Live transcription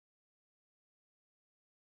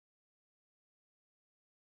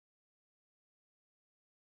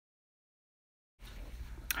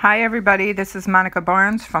Hi everybody, this is Monica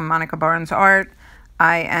Barnes from Monica Barnes Art.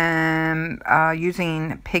 I am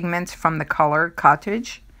using pigments from the Colour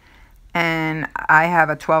Cottage, and I have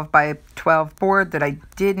a 12 by 12 board that I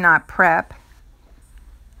did not prep.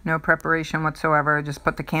 No preparation whatsoever, just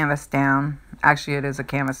put the canvas down. Actually it is a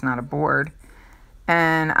canvas, not a board.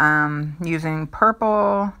 And I'm using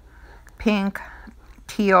purple, pink,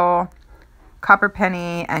 teal, copper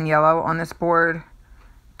penny, and yellow on this board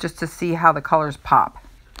just to see how the colors pop.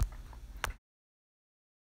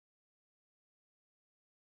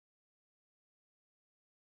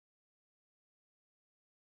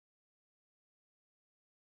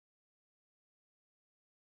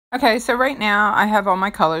 Okay, so right now I have all my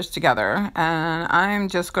colors together, and I'm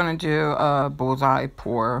just going to do a bullseye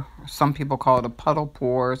pour. Some people call it a puddle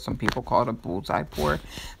pour, some people call it a bullseye pour,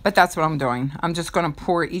 but that's what I'm doing. I'm just going to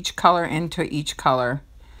pour each color into each color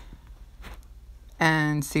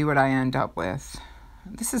and see what I end up with.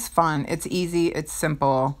 This is fun. It's easy. It's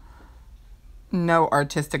simple. No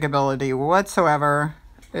artistic ability whatsoever.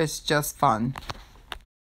 It's just fun.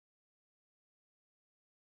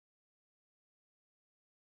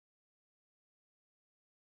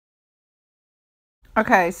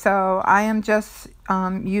 Okay, so I am just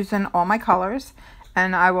using all my colors,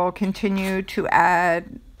 and I will continue to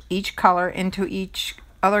add each color into each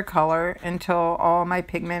other color until all my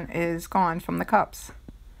pigment is gone from the cups.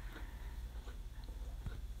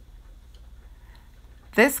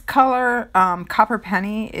 This color, Copper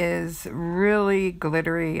Penny, is really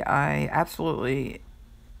glittery. I'm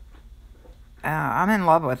in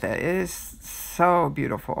love with it. It is so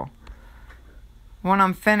beautiful. When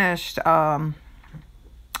I'm finished,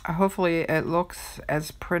 hopefully it looks as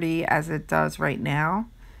pretty as it does right now.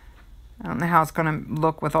 I don't know how it's going to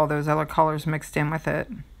look with all those other colors mixed in with it.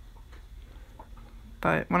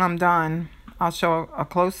 But when I'm done, I'll show a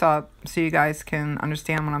close-up so you guys can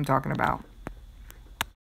understand what I'm talking about.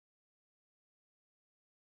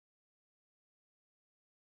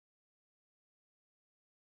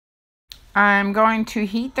 I'm going to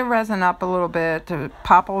heat the resin up a little bit to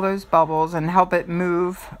pop all those bubbles and help it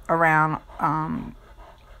move around.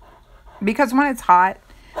 Because when it's hot,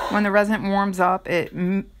 when the resin warms up, it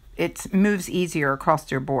moves easier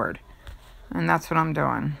across your board. And that's what I'm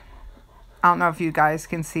doing. I don't know if you guys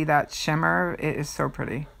can see that shimmer. It is so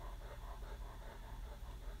pretty.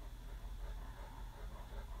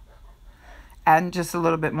 Add just a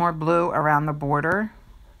little bit more blue around the border.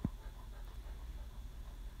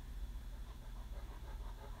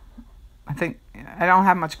 I think I don't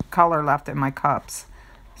have much color left in my cups,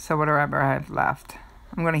 so whatever I have left.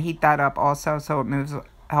 I'm going to heat that up also so it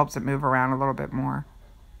helps it move around a little bit more.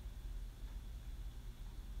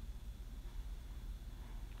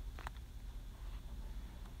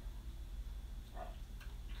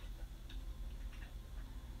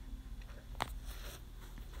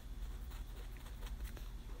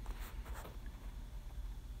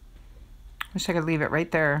 Wish I could leave it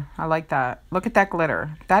right there. I like that. Look at that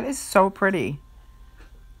glitter. That is so pretty.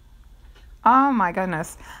 Oh my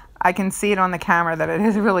goodness. I can see it on the camera that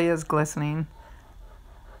it really is glistening.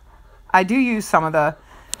 I do use some of the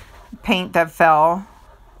paint that fell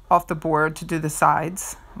off the board to do the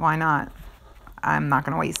sides. Why not? I'm not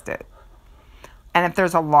going to waste it. And if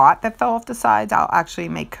there's a lot that fell off the sides, I'll actually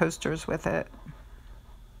make coasters with it.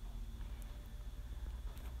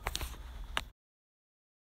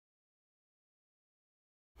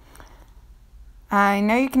 I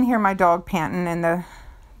know you can hear my dog panting in the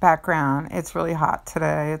background. It's really hot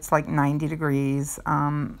today. It's like 90 degrees.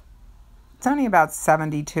 It's only about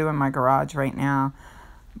 72 in my garage right now.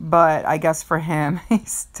 But I guess for him,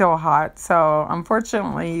 he's still hot. So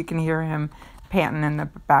unfortunately, you can hear him panting in the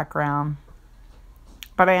background.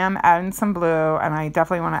 But I am adding some blue, and I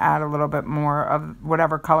definitely want to add a little bit more of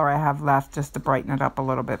whatever color I have left just to brighten it up a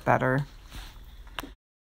little bit better.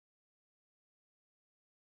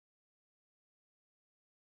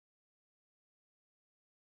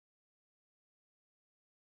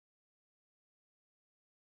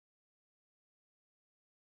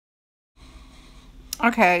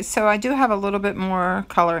 Okay, so I do have a little bit more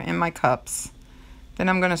color in my cups. Then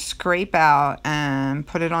I'm going to scrape out and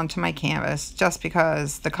put it onto my canvas just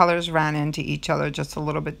because the colors ran into each other just a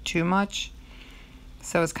little bit too much.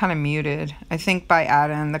 So it's kind of muted. I think by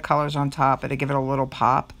adding the colors on top, it'll give it a little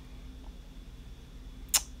pop.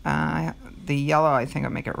 The yellow, I think,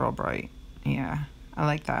 will make it real bright. Yeah, I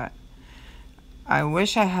like that. I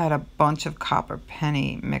wish I had a bunch of copper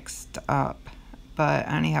penny mixed up, but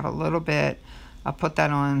I only have a little bit. I'll put that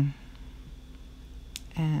on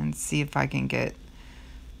and see if I can get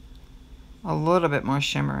a little bit more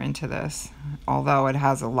shimmer into this, although it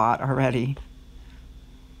has a lot already.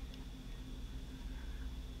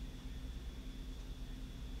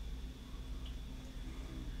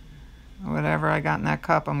 Whatever I got in that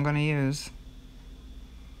cup, I'm going to use.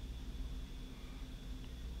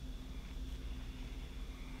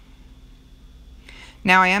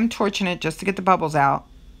 Now I am torching it just to get the bubbles out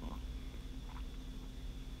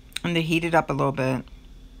and to heat it up a little bit.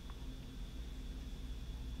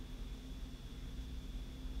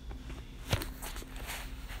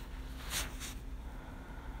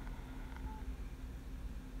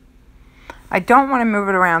 I don't want to move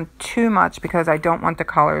it around too much because I don't want the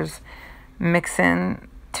colors mixing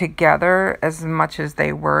together as much as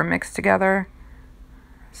they were mixed together.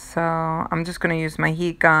 So I'm just going to use my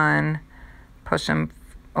heat gun, push them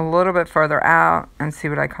a little bit further out and see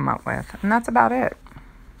what I come up with. And that's about it.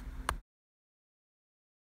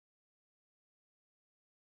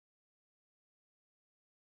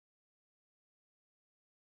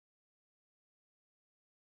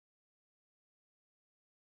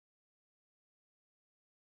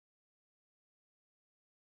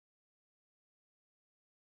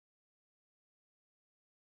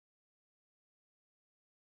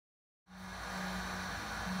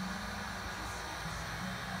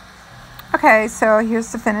 Okay, so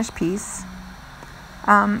here's the finished piece.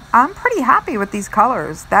 I'm pretty happy with these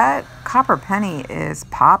colors. That copper penny is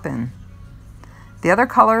popping. The other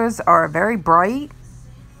colors are very bright.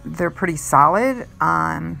 They're pretty solid.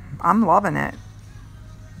 I'm loving it.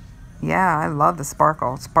 Yeah, I love the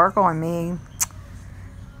sparkle. Sparkle and me,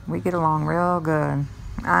 we get along real good.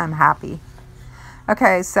 I'm happy.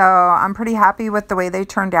 Okay, so I'm pretty happy with the way they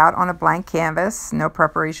turned out on a blank canvas. No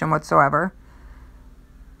preparation whatsoever.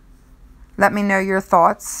 Let me know your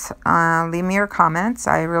thoughts. Leave me your comments.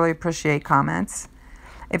 I really appreciate comments.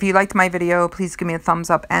 If you liked my video, please give me a thumbs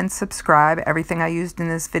up and subscribe. Everything I used in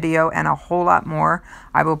this video and a whole lot more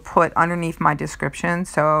I will put underneath my description.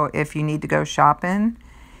 So if you need to go shopping,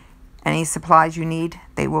 any supplies you need,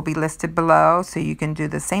 they will be listed below so you can do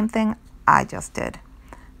the same thing I just did.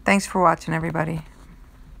 Thanks for watching, everybody.